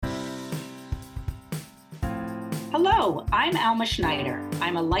Hello, I'm Alma Schneider.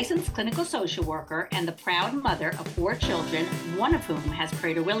 I'm a licensed clinical social worker and the proud mother of 4 children, one of whom has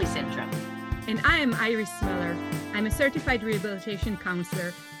Prader-Willi syndrome. And I am Iris Miller. I'm a certified rehabilitation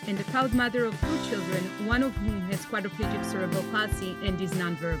counselor and the proud mother of 2 children, one of whom has quadriplegic cerebral palsy and is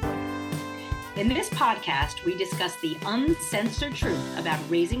nonverbal. In this podcast, we discuss the uncensored truth about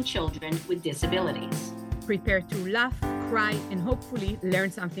raising children with disabilities. Prepare to laugh, cry, and hopefully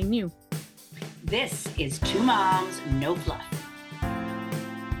learn something new. This is 2 Moms, No Fluff.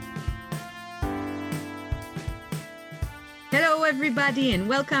 Hello, everybody, and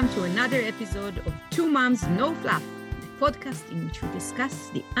welcome to another episode of 2 Moms, No Fluff, the podcast in which we discuss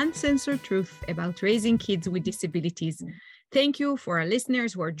the uncensored truth about raising kids with disabilities. Thank you for our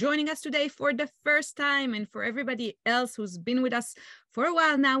listeners who are joining us today for the first time, and for everybody else who's been with us for a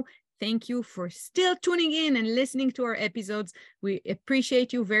while now. Thank you for still tuning in and listening to our episodes. We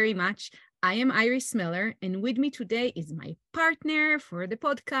appreciate you very much. I am Iris Miller, and with me today is my partner for the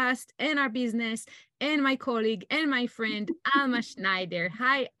podcast and our business, and my colleague and my friend, Alma Schneider.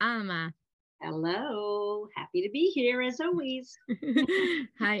 Hi, Alma. Hello, happy to be here as always.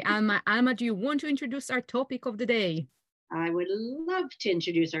 Hi, Alma. Alma, do you want to introduce our topic of the day? I would love to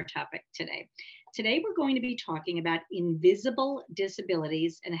introduce our topic today. Today, we're going to be talking about invisible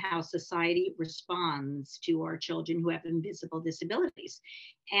disabilities and how society responds to our children who have invisible disabilities.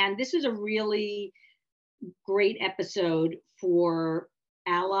 And this is a really great episode for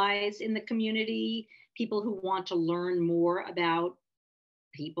allies in the community, people who want to learn more about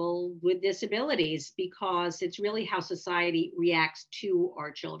people with disabilities, because it's really how society reacts to our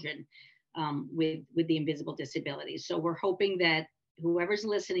children with the invisible disabilities. So we're hoping that whoever's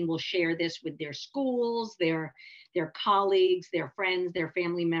listening will share this with their schools, their colleagues, their friends, their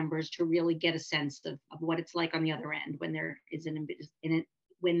family members, to really get a sense of what it's like on the other end when there is an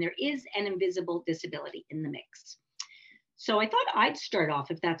invisible disability in the mix. So I thought I'd start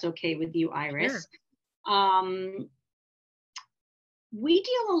off, if that's okay with you, Iris. Sure. We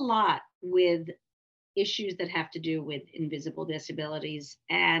deal a lot with issues that have to do with invisible disabilities,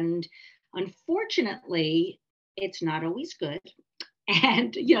 and unfortunately, it's not always good.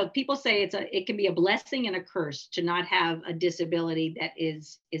 And, people say it can be a blessing and a curse to not have a disability that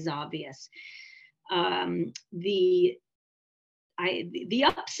is obvious. The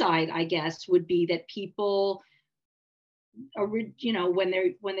upside, I guess, would be that people are, when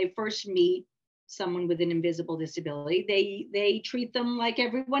they first meet someone with an invisible disability, they treat them like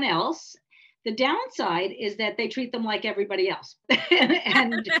everyone else. The downside is that they treat them like everybody else,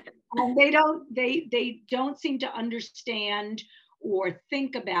 and they don't seem to understand or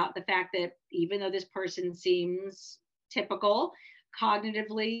think about the fact that even though this person seems typical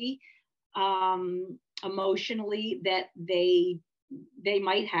cognitively, emotionally, that they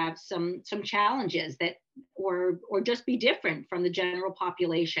might have some challenges that or just be different from the general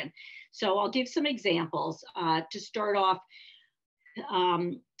population. So I'll give some examples to start off.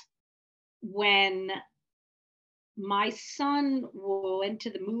 When my son went to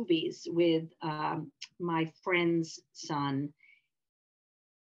the movies with my friend's son,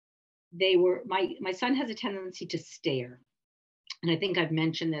 my son has a tendency to stare. And I think I've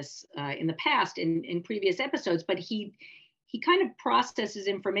mentioned this in the past in previous episodes, but he kind of processes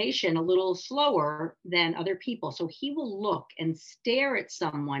information a little slower than other people. So he will look and stare at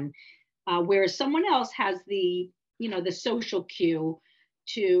someone, whereas someone else has the social cue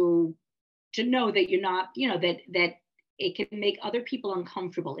to know that you're not, that it can make other people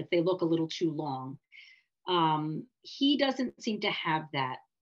uncomfortable if they look a little too long. He doesn't seem to have that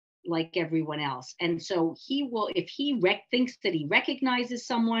like everyone else. And so he will, if he thinks that he recognizes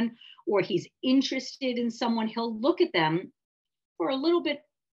someone or he's interested in someone, he'll look at them for a little bit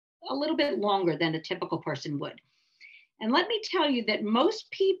longer than a typical person would. And let me tell you that most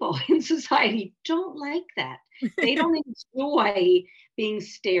people in society don't like that. They don't enjoy being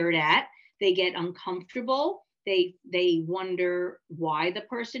stared at. They get uncomfortable. They wonder why the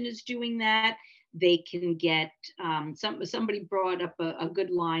person is doing that. They can get, somebody brought up a good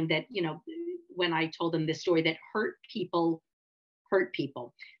line that, when I told them this story, that hurt people hurt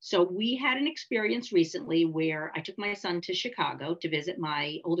people. So we had an experience recently where I took my son to Chicago to visit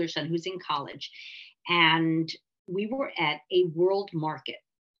my older son who's in college. And we were at a World Market,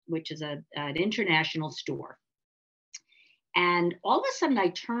 which is an international store. And all of a sudden I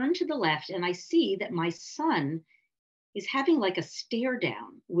turn to the left and I see that my son is having like a stare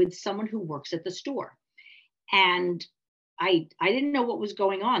down with someone who works at the store. And I didn't know what was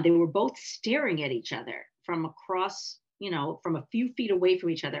going on. They were both staring at each other from across, from a few feet away from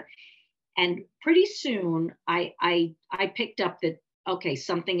each other. And pretty soon I picked up that, okay,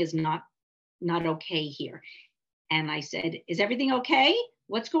 something is not okay here. And I said, is everything okay?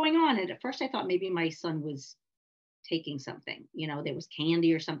 What's going on? And at first I thought maybe my son was taking something, there was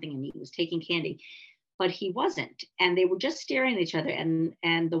candy or something and he was taking candy, but he wasn't. And they were just staring at each other.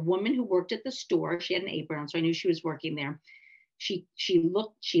 And the woman who worked at the store, she had an apron on, so I knew she was working there. She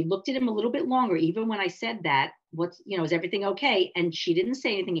looked at him a little bit longer, even when I said that, is everything okay? And she didn't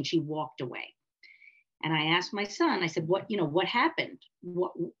say anything and she walked away. And I asked my son, I said, what happened?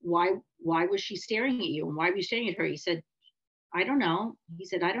 Why was she staring at you? And why were you staring at her? He said, I don't know. He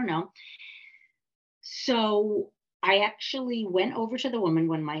said, I don't know. So I actually went over to the woman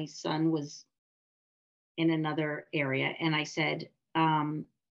when my son was in another area. And I said,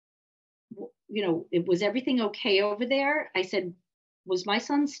 was everything okay over there? I said, was my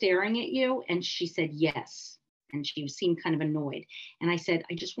son staring at you? And she said, yes. And she seemed kind of annoyed. And I said,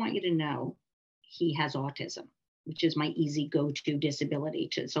 I just want you to know he has autism, which is my easy go-to disability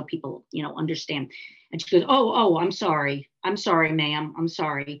so people, understand. And she goes, oh, I'm sorry, ma'am. I'm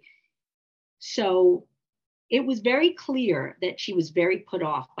sorry. So it was very clear that she was very put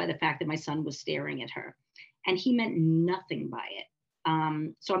off by the fact that my son was staring at her, and he meant nothing by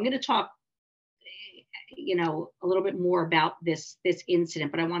it. So I'm going to talk, a little bit more about this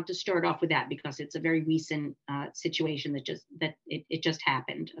incident, but I want to start off with that because it's a very recent situation that just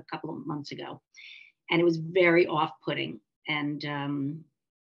happened a couple of months ago, and it was very off-putting. And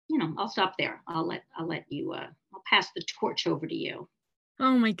I'll stop there. I'll let you. I'll pass the torch over to you.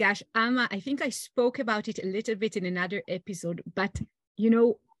 Oh my gosh, Alma, I think I spoke about it a little bit in another episode, but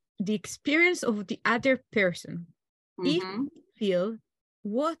the experience of the other person, if you feel,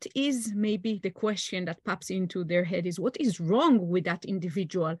 what is maybe the question that pops into their head is, what is wrong with that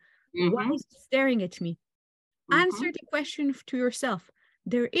individual? Why is he staring at me? Answer the question to yourself.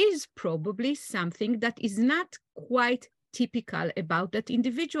 There is probably something that is not quite typical about that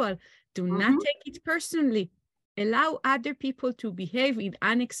individual. Do not take it personally. Allow other people to behave in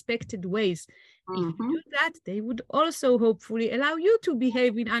unexpected ways. If you do that, they would also hopefully allow you to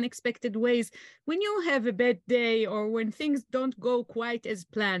behave in unexpected ways when you have a bad day or when things don't go quite as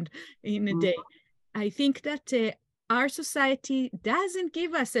planned in a day. I think that our society doesn't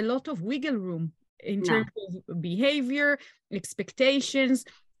give us a lot of wiggle room in terms of behavior, expectations,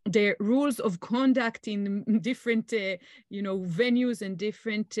 the rules of conduct in different, venues and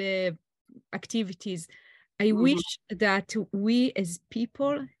different activities. I wish that we as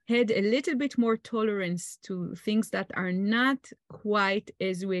people had a little bit more tolerance to things that are not quite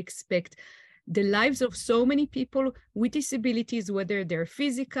as we expect. The lives of so many people with disabilities, whether they're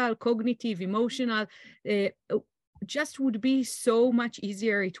physical, cognitive, emotional, just would be so much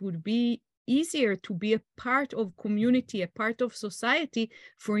easier. It would be easier to be a part of community, a part of society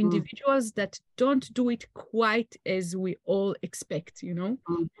for individuals that don't do it quite as we all expect, And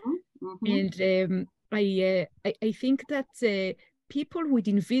I think that people with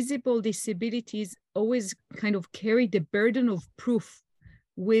invisible disabilities always kind of carry the burden of proof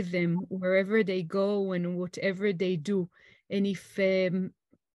with them wherever they go and whatever they do. And if,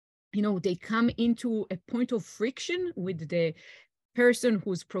 they come into a point of friction with the person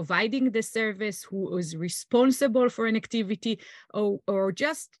who's providing the service, who is responsible for an activity, or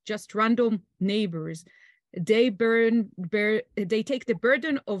just random neighbors, they take the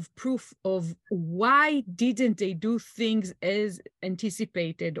burden of proof of why didn't they do things as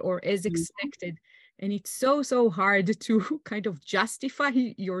anticipated or as expected. And it's so hard to kind of justify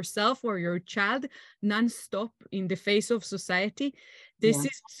yourself or your child nonstop in the face of society. This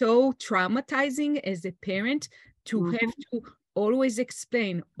is so traumatizing as a parent to have to always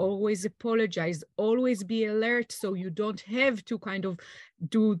explain, always apologize, always be alert so you don't have to kind of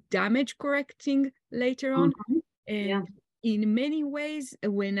do damage correcting later on. And in many ways,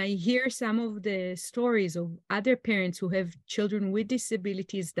 when I hear some of the stories of other parents who have children with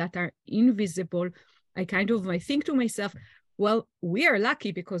disabilities that are invisible, I think to myself, well, we are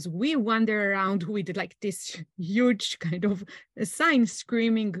lucky because we wander around with like this huge kind of sign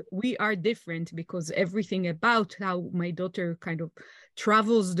screaming, we are different, because everything about how my daughter kind of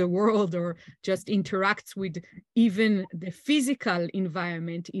travels the world or just interacts with even the physical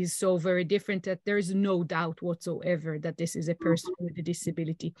environment is so very different that there's no doubt whatsoever that this is a person with a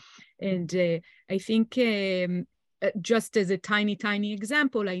disability. And I think just as a tiny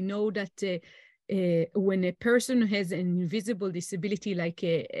example, I know that when a person has an invisible disability like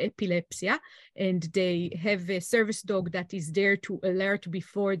epilepsy, and they have a service dog that is there to alert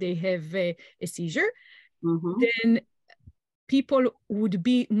before they have a seizure, then people would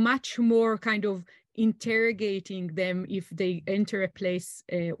be much more kind of interrogating them if they enter a place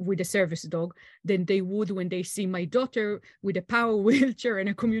with a service dog than they would when they see my daughter with a power wheelchair and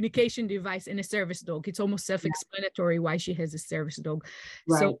a communication device and a service dog. It's almost self-explanatory why she has a service dog.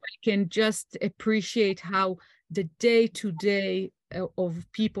 Right. So I can just appreciate how the day-to-day of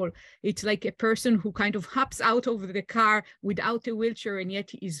people, it's like a person who kind of hops out of the car without a wheelchair and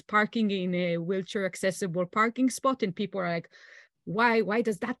yet is parking in a wheelchair accessible parking spot, and people are like, why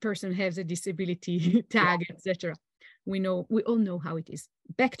does that person have a disability tag, etc. We all know how it is.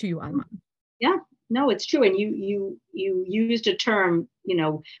 Back to you, Alma. Yeah, no, it's true. And you used a term,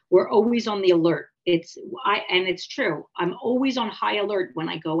 we're always on the alert. And it's true. I'm always on high alert when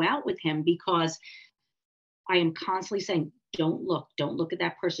I go out with him, because I am constantly saying, don't look at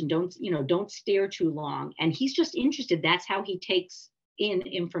that person. Don't stare too long. And he's just interested. That's how he takes in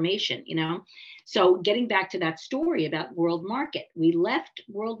information, So getting back to that story about World Market, we left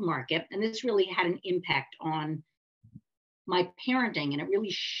World Market, and this really had an impact on my parenting, and it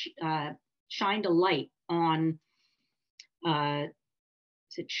really shined a light on, is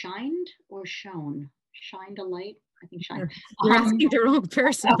it shined or shone? Shined a light? I think shine. You're asking the wrong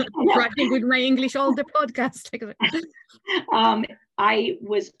person. I'm writing with my English all the podcast. I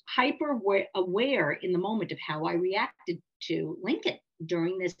was hyper aware in the moment of how I reacted to Lincoln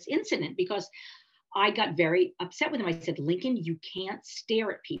during this incident, because I got very upset with him. I said, Lincoln, you can't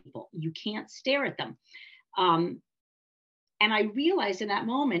stare at people. You can't stare at them. And I realized in that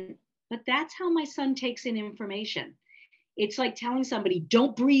moment, but that's how my son takes in information. It's like telling somebody,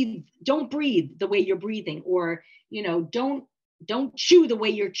 don't breathe the way you're breathing, or, don't chew the way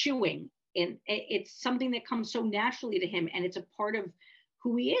you're chewing. And it's something that comes so naturally to him. And it's a part of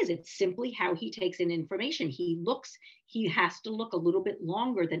who he is. It's simply how he takes in information. He has to look a little bit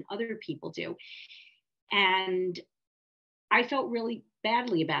longer than other people do. And I felt really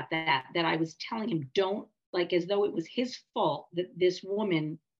badly about that I was telling him, don't, like, as though it was his fault that this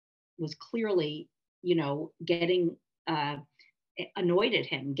woman was clearly, getting annoyed at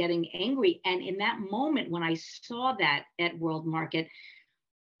him, getting angry. And in that moment, when I saw that at World Market,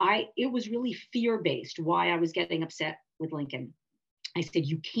 it was really fear-based why I was getting upset with Lincoln. I said,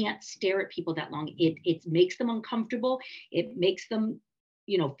 you can't stare at people that long. It makes them uncomfortable. It makes them,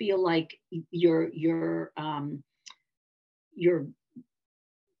 feel like you're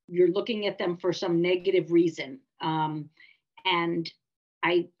looking at them for some negative reason. And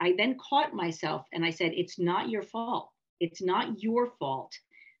I then caught myself and I said, it's not your fault. It's not your fault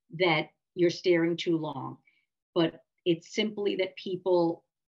that you're staring too long, but it's simply that people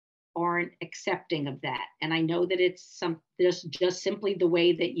aren't accepting of that. And I know that it's just simply the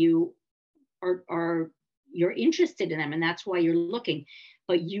way that you you're interested in them, and that's why you're looking.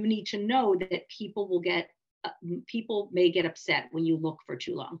 But you need to know that people may get upset when you look for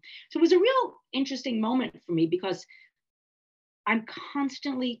too long. So it was a real interesting moment for me, because I'm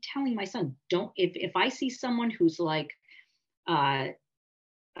constantly telling my son, don't, if I see someone who's like, in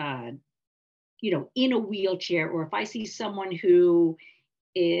a wheelchair, or if I see someone who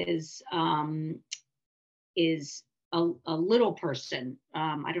is a little person,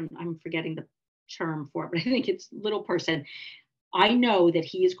 I'm forgetting the term for it, but I think it's little person, I know that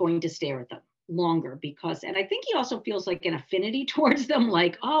he is going to stare at them longer, and I think he also feels like an affinity towards them,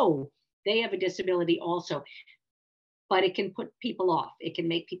 like, oh, they have a disability also. But it can put people off. It can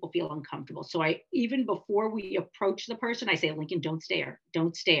make people feel uncomfortable. So even before we approach the person, I say, Lincoln, don't stare.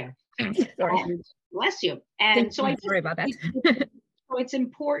 Sorry. Bless you. And so sorry about that. So it's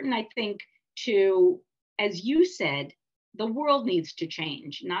important, I think, to, as you said, the world needs to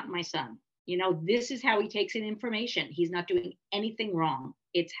change, not my son. This is how he takes in information. He's not doing anything wrong.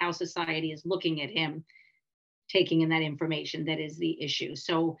 It's how society is looking at him, taking in that information, that is the issue.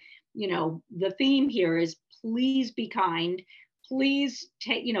 So, the theme here is, please be kind. Please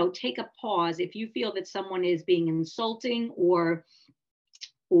take a pause. If you feel that someone is being insulting or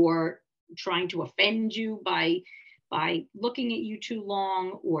trying to offend you by looking at you too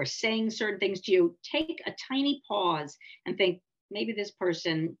long or saying certain things to you, take a tiny pause and think, maybe this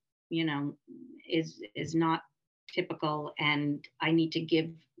person, is not typical, and I need to give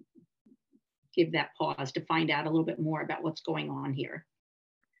that pause to find out a little bit more about what's going on here.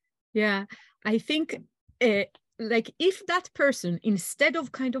 Yeah, I think like if that person, instead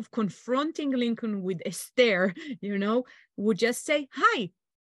of kind of confronting Lincoln with a stare, would just say, hi,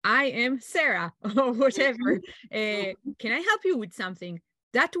 I am Sarah, or whatever. Can I help you with something?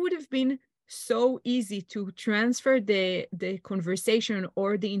 That would have been so easy to transfer the conversation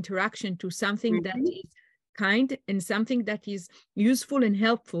or the interaction to something that is kind and something that is useful and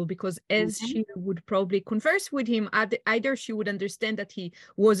helpful, because as she would probably converse with him, either she would understand that he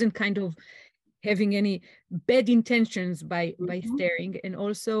wasn't kind of having any bad intentions by Mhm. staring, and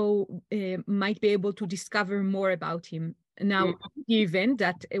also might be able to discover more about him. Now, given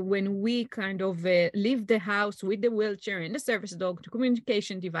that when we kind of leave the house with the wheelchair and the service dog, the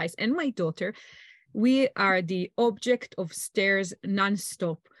communication device, and my daughter, we are the object of stares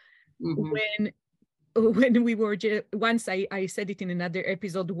nonstop. Mhm. When we were once, I said it in another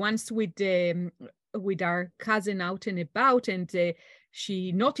episode, once with our cousin out and about, and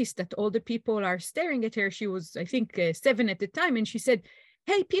she noticed that all the people are staring at her. She was, I think, 7 at the time, and she said,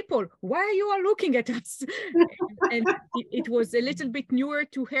 "Hey, people, why are you all looking at us?" And it was a little bit newer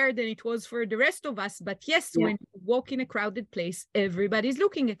to her than it was for the rest of us. But yes, Yeah. when you walk in a crowded place, everybody's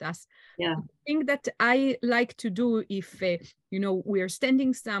looking at us. Yeah. The thing that I like to do if we are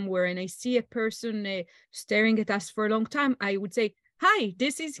standing somewhere and I see a person staring at us for a long time, I would say, "Hi,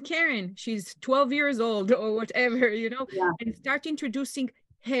 this is Karen. She's 12 years old," or whatever, Yeah. and start introducing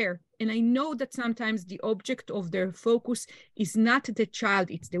her. And I know that sometimes the object of their focus is not the child,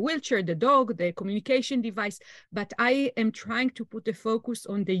 it's the wheelchair, the dog, the communication device, but I am trying to put the focus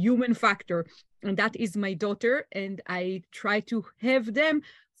on the human factor, and that is my daughter, and I try to have them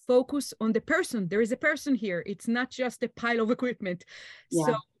focus on the person. There is a person here. It's not just a pile of equipment.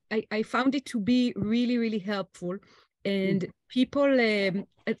 So Yeah. I found it to be really, really helpful. And people,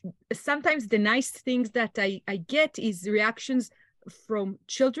 sometimes the nice things that I get is reactions from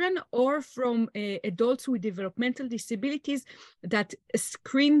children or from adults with developmental disabilities that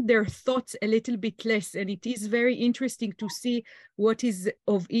screen their thoughts a little bit less. And it is very interesting to see what is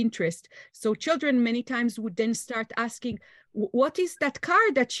of interest. So children many times would then start asking, "What is that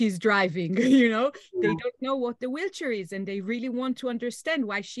car that she's driving?" They don't know what the wheelchair is, and they really want to understand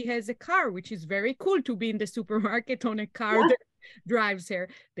why she has a car, which is very cool to be in the supermarket on a car Yeah. that drives her.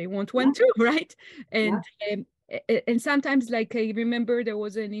 They want Yeah. one too, right? Yeah. And sometimes, like, I remember there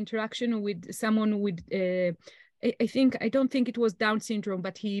was an interaction with someone with I don't think it was Down syndrome,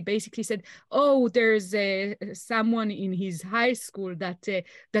 but he basically said, "Oh, there's someone in his high school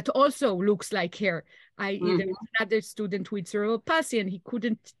that also looks like her." There was another student with cerebral palsy, and he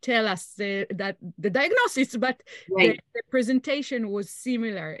couldn't tell us that the diagnosis, but Right. the presentation was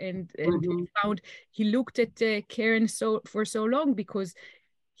similar. And he looked at Karen for so long because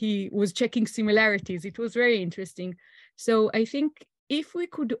he was checking similarities. It was very interesting. So I think if we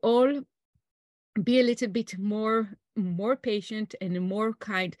could all be a little bit more patient and more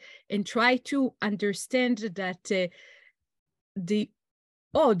kind, and try to understand that the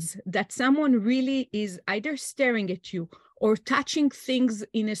odds that someone really is either staring at you or touching things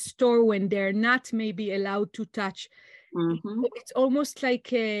in a store when they're not maybe allowed to touch, it's almost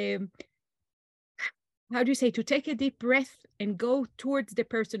like how do you say, to take a deep breath and go towards the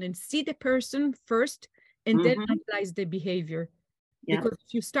person and see the person first, and then analyze the behavior. Yeah. Because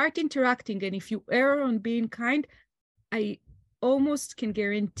if you start interacting and if you err on being kind, I almost can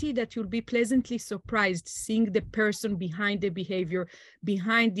guarantee that you'll be pleasantly surprised seeing the person behind the behavior,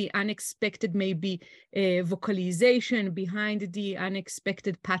 behind the unexpected maybe vocalization, behind the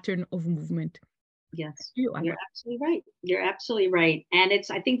unexpected pattern of movement. Yes, You, you're absolutely right. You're absolutely right. And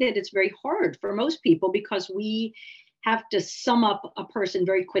I think that it's very hard for most people because we have to sum up a person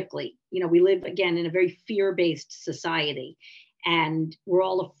very quickly. We live again in a very fear-based society, and we're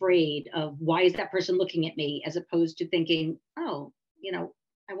all afraid of, why is that person looking at me, as opposed to thinking, oh,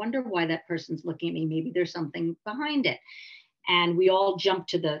 I wonder why that person's looking at me. Maybe there's something behind it. And we all jump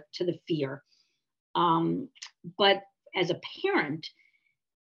to the fear. But as a parent,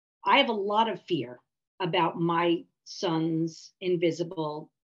 I have a lot of fear about my son's invisible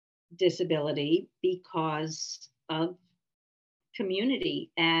disability because of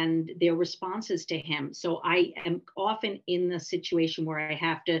community and their responses to him. So I am often in the situation where I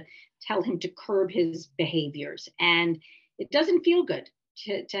have to tell him to curb his behaviors. And it doesn't feel good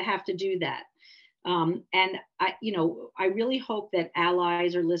to have to do that. And I really hope that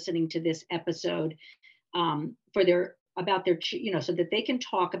allies are listening to this episode for their about their so that they can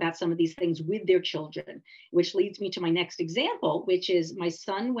talk about some of these things with their children, which leads me to my next example, which is my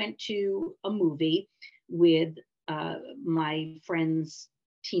son went to a movie with my friends'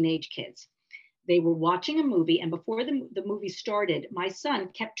 teenage kids. They were watching a movie, and before the movie started, my son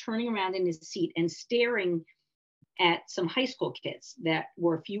kept turning around in his seat and staring at some high school kids that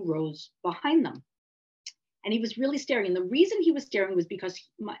were a few rows behind them. And he was really staring. And the reason he was staring was because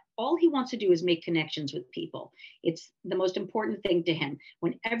all he wants to do is make connections with people. It's the most important thing to him.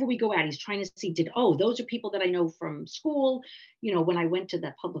 Whenever we go out, he's trying to see, those are people that I know from school. When I went to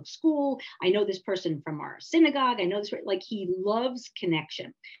the public school, I know this person from our synagogue. I know this, like, he loves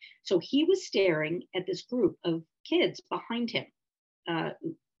connection. So he was staring at this group of kids behind him,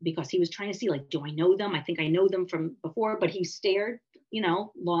 because he was trying to see, like, do I know them? I think I know them from before, but he stared,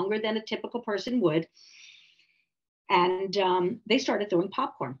 longer than a typical person would. And they started throwing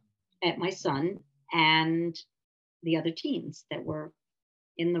popcorn at my son and the other teens that were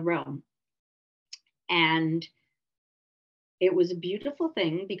in the room. And it was a beautiful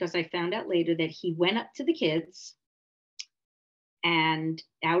thing, because I found out later that he went up to the kids and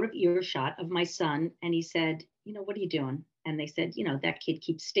out of earshot of my son, and he said, what are you doing? And they said, that kid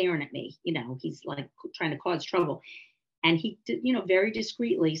keeps staring at me. He's like trying to cause trouble. And he, very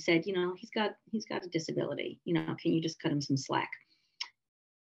discreetly said, he's got a disability. Can you just cut him some slack?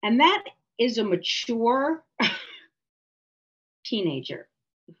 And that is a mature teenager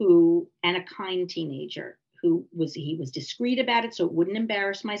and a kind teenager he was discreet about it so it wouldn't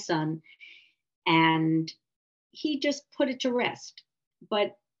embarrass my son. And he just put it to rest.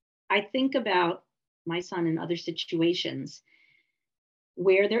 But I think about my son in other situations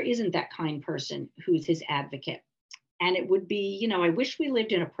where there isn't that kind person who's his advocate. And it would be, I wish we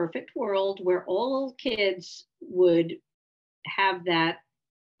lived in a perfect world where all kids would have that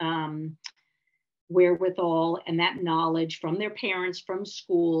wherewithal and that knowledge from their parents, from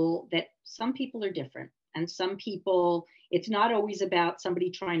school, that some people are different. And some people, it's not always about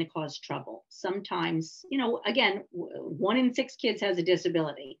somebody trying to cause trouble. Sometimes, again, 1 in 6 kids has a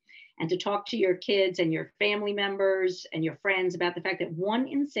disability. And to talk to your kids and your family members and your friends about the fact that 1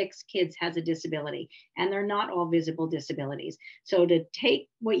 in 6 kids has a disability, and they're not all visible disabilities. So to take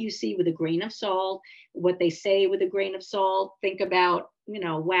what you see with a grain of salt, what they say with a grain of salt, think about,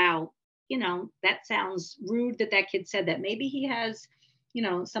 wow, that sounds rude that kid said that. Maybe he has,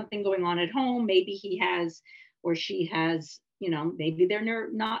 something going on at home. Maybe he has, or she has, maybe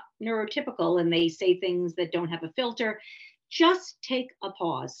they're not neurotypical and they say things that don't have a filter. Just take a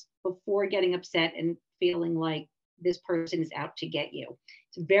pause before getting upset and feeling like this person is out to get you.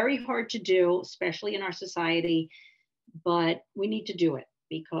 It's very hard to do, especially in our society, but we need to do it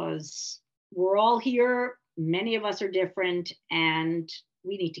because we're all here. Many of us are different, and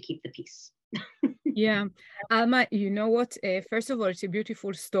we need to keep the peace. Yeah. Alma, you know what? First of all, it's a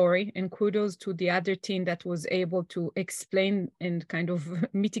beautiful story, and kudos to the other team that was able to explain and kind of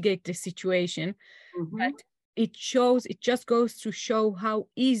mitigate the situation. Mm-hmm. But it just goes to show how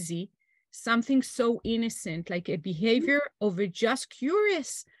easy something so innocent, like a behavior of a just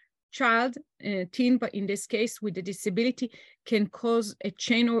curious child, teen, but in this case with a disability, can cause a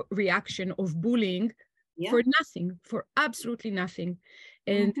chain reaction of bullying for nothing, for absolutely nothing.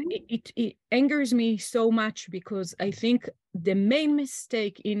 And it angers me so much, because I think the main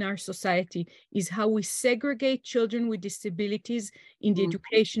mistake in our society is how we segregate children with disabilities in the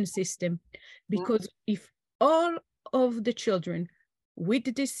education system. Because if all of the children with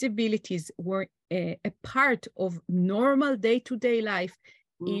disabilities were a part of normal day-to-day life,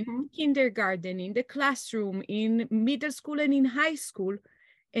 in kindergarten, in the classroom, in middle school and in high school,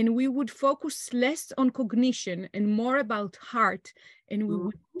 and we would focus less on cognition and more about heart, and we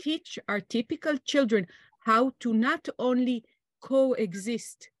would teach our typical children how to not only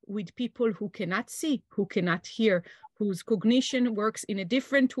coexist with people who cannot see, who cannot hear, whose cognition works in a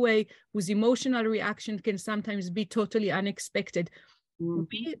different way, whose emotional reaction can sometimes be totally unexpected.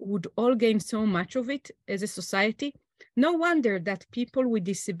 We would all gain so much of it as a society. No wonder that people with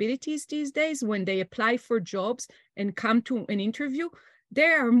disabilities these days, when they apply for jobs and come to an interview, they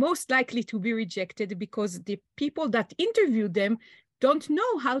are most likely to be rejected, because the people that interview them don't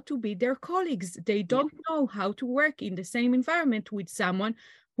know how to be their colleagues. They don't know how to work in the same environment with someone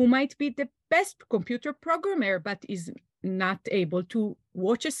who might be the best computer programmer, but is not able to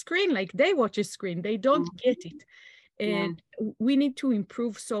watch a screen like they watch a screen. They don't get it. And we need to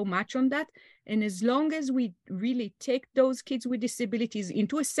improve so much on that. And as long as we really take those kids with disabilities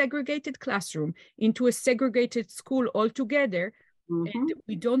into a segregated classroom, into a segregated school altogether, and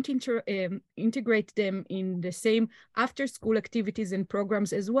we don't integrate them in the same after-school activities and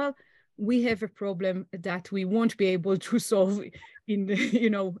programs as well, we have a problem that we won't be able to solve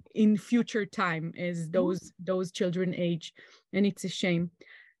in future time as those children age, and it's a shame.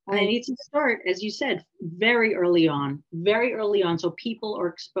 And it needs to start, as you said, very early on, so people are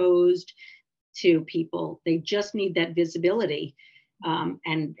exposed to people. They just need that visibility.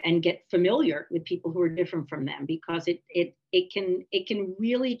 And get familiar with people who are different from them, because it can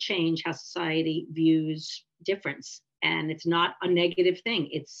really change how society views difference. And it's not a negative thing.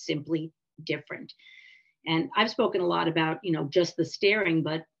 It's simply different. And I've spoken a lot about, just the staring,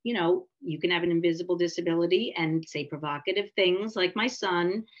 but, you can have an invisible disability and say provocative things, like my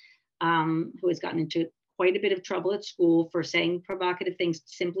son, who has gotten into quite a bit of trouble at school for saying provocative things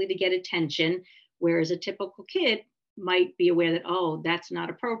simply to get attention, whereas a typical kid might be aware that, oh, that's not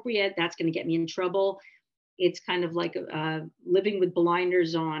appropriate, that's going to get me in trouble. It's kind of like living with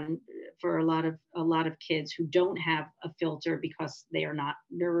blinders on for a lot of kids who don't have a filter because they are not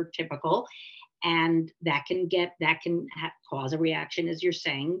neurotypical, and that can cause a reaction, as you're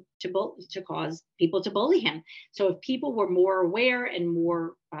saying, to cause people to bully him. So if people were more aware and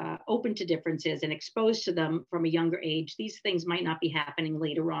more open to differences and exposed to them from a younger age, these things might not be happening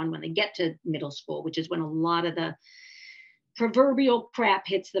later on when they get to middle school, which is when a lot of the proverbial crap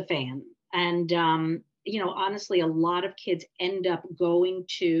hits the fan. And honestly, a lot of kids end up going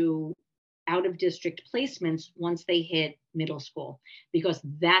to out of district placements once they hit middle school, because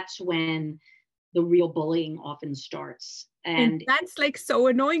that's when the real bullying often starts. And that's like so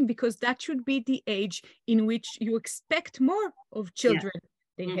annoying, because that should be the age in which you expect more of children. Yeah.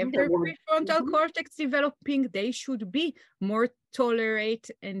 They have their prefrontal cortex developing. They should be more tolerant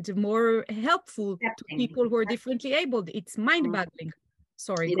and more helpful to people who are differently abled. It's mind-boggling.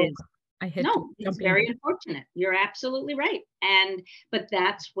 Sorry, go. I had no, it's very unfortunate. You're absolutely right. But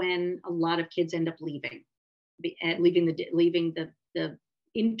that's when a lot of kids end up leaving the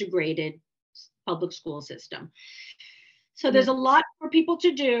integrated public school system. So there's a lot for people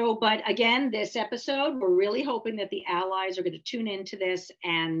to do, but again, this episode, we're really hoping that the allies are going to tune into this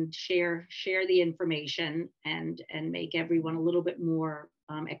and share the information and make everyone a little bit more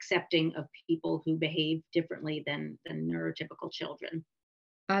accepting of people who behave differently than neurotypical children.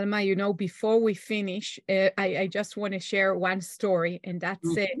 Alma, before we finish, I just want to share one story, and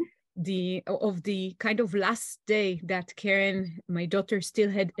that's the kind of last day that Karen, my daughter, still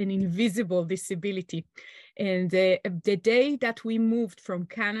had an invisible disability. And the day that we moved from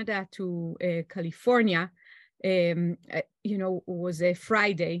Canada to California, was a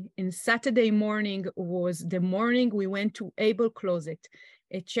Friday, and Saturday morning was the morning we went to Able Closet,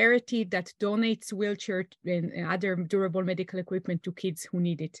 a charity that donates wheelchair and other durable medical equipment to kids who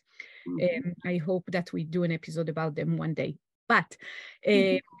need it. I hope that we do an episode about them one day. But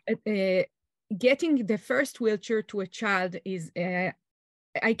getting the first wheelchair to a child is,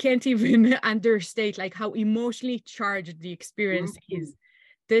 I can't even understate like how emotionally charged the experience is.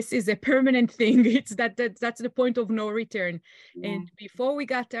 This is a permanent thing. It's that's the point of no return. And before we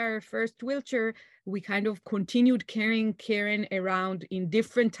got our first wheelchair, we kind of continued carrying Karen around in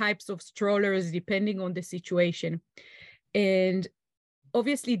different types of strollers, depending on the situation. And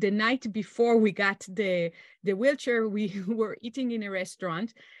obviously, the night before we got the wheelchair, we were eating in a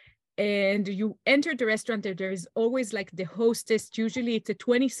restaurant. And you enter the restaurant, and there is always like the hostess. Usually it's a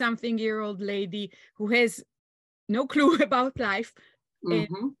 20-something-year-old lady who has no clue about life. And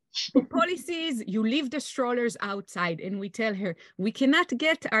for policies, you leave the strollers outside, and we tell her, we cannot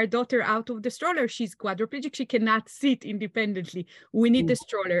get our daughter out of the stroller. She's quadriplegic. She cannot sit independently. We need the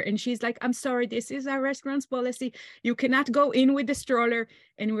stroller. And she's like, I'm sorry, this is our restaurant's policy. You cannot go in with the stroller.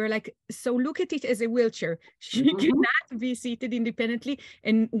 And we're like, so look at it as a wheelchair. She cannot be seated independently.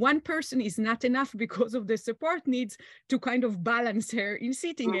 And one person is not enough because of the support needs to kind of balance her in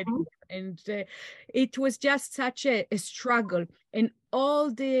sitting anymore. And it was just such a struggle. And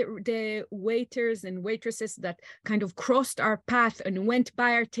all the waiters and waitresses that kind of crossed our path and went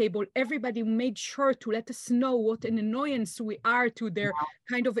by our table, everybody made sure to let us know what an annoyance we are to their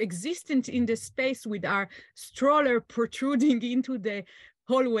kind of existence in the space with our stroller protruding into the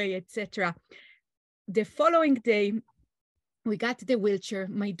hallway, etc. The following day, we got the wheelchair.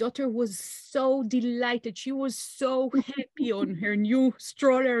 My daughter was so delighted. She was so happy on her new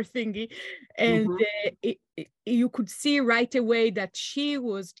stroller thingy. And you could see right away that she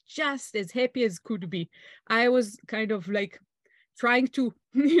was just as happy as could be. I was kind of like trying to,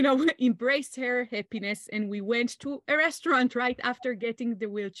 embrace her happiness. And we went to a restaurant right after getting the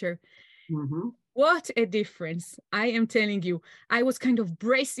wheelchair. What a difference. I am telling you, I was kind of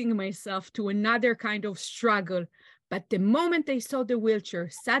bracing myself to another kind of struggle. But the moment they saw the wheelchair,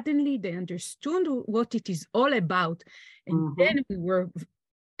 suddenly they understood what it is all about. And then we were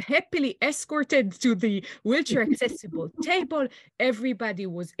happily escorted to the wheelchair accessible table. Everybody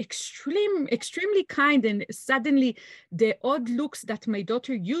was extremely kind. And suddenly the odd looks that my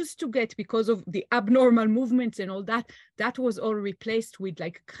daughter used to get because of the abnormal movements and all that, that was all replaced with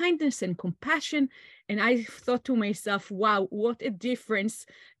like kindness and compassion. And I thought to myself, wow, what a difference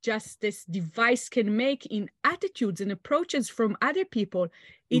just this device can make in attitudes and approaches from other people.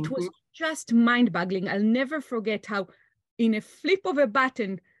 It was just mind-boggling. I'll never forget how in a flip of a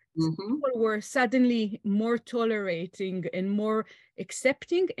button, people were suddenly more tolerating and more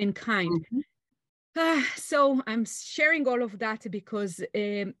accepting and kind. So I'm sharing all of that because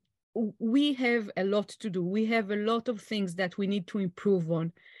we have a lot to do. We have a lot of things that we need to improve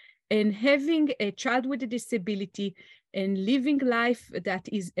on. And having a child with a disability and living life that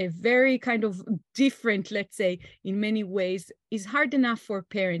is a very kind of different, let's say, in many ways, is hard enough for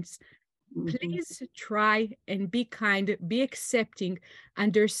parents. Please try and be kind, be accepting,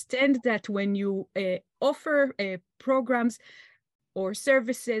 understand that when you offer programs or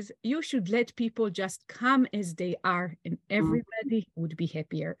services, you should let people just come as they are, and everybody would be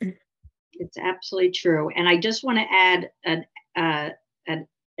happier. It's absolutely true. And I just want to add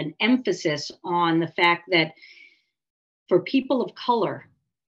an emphasis on the fact that for people of color,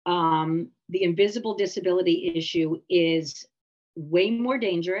 the invisible disability issue is way more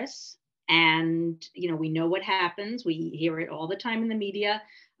dangerous. And, we know what happens. We hear it all the time in the media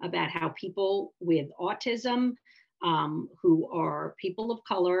about how people with autism, who are people of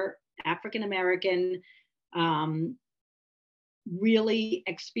color, African American, really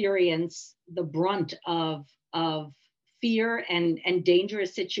experience the brunt of fear and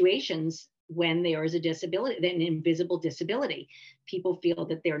dangerous situations when there is a disability, an invisible disability. People feel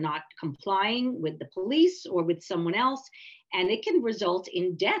that they're not complying with the police or with someone else, and it can result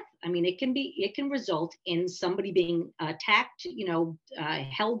in death. I mean, it can result in somebody being attacked,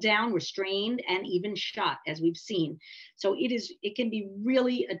 held down, restrained, and even shot, as we've seen. So it can be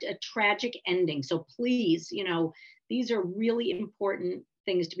really a tragic ending. So please, these are really important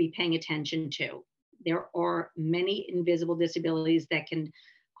things to be paying attention to. There are many invisible disabilities that can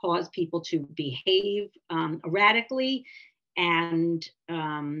cause people to behave erratically and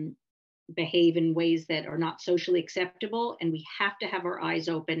behave in ways that are not socially acceptable. And we have to have our eyes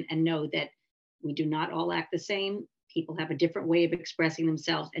open and know that we do not all act the same. People have a different way of expressing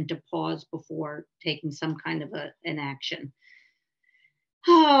themselves, and to pause before taking some kind of an action.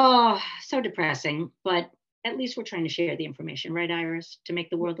 Oh, so depressing, but at least we're trying to share the information, right, Iris, to make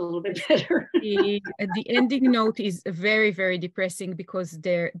the world a little bit better. The ending note is very, very depressing, because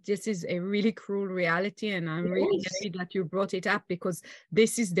this is a really cruel reality, and I'm really happy that you brought it up, because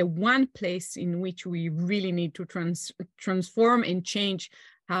this is the one place in which we really need to transform and change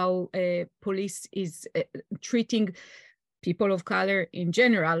how police is treating people of color in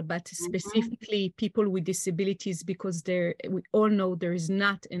general, but specifically people with disabilities, because we all know there is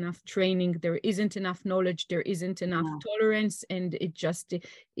not enough training, there isn't enough knowledge, there isn't enough tolerance, and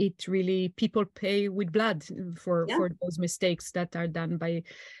it really, people pay with blood for those mistakes that are done by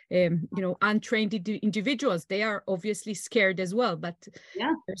untrained individuals. They are obviously scared as well, but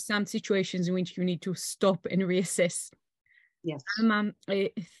there's some situations in which you need to stop and reassess. Yes. Alma,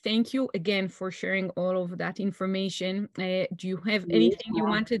 thank you again for sharing all of that information. Do you have anything you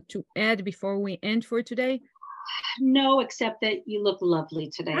wanted to add before we end for today? No, except that you look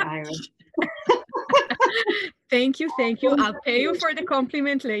lovely today, Iris. Thank you. I'll pay you for the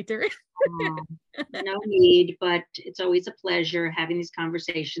compliment later. No need, but it's always a pleasure having these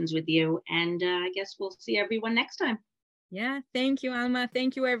conversations with you. And I guess we'll see everyone next time. Yeah, thank you, Alma.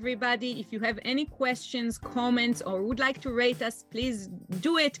 Thank you, everybody. If you have any questions, comments, or would like to rate us, please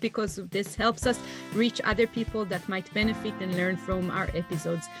do it, because this helps us reach other people that might benefit and learn from our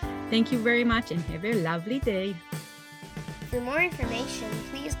episodes. Thank you very much, and have a lovely day. For more information,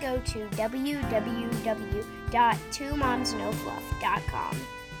 please go to www.twomomsnofluff.com.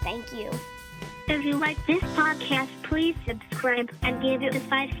 Thank you. If you like this podcast, please subscribe and give it a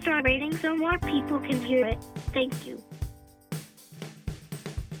 5-star rating so more people can hear it. Thank you.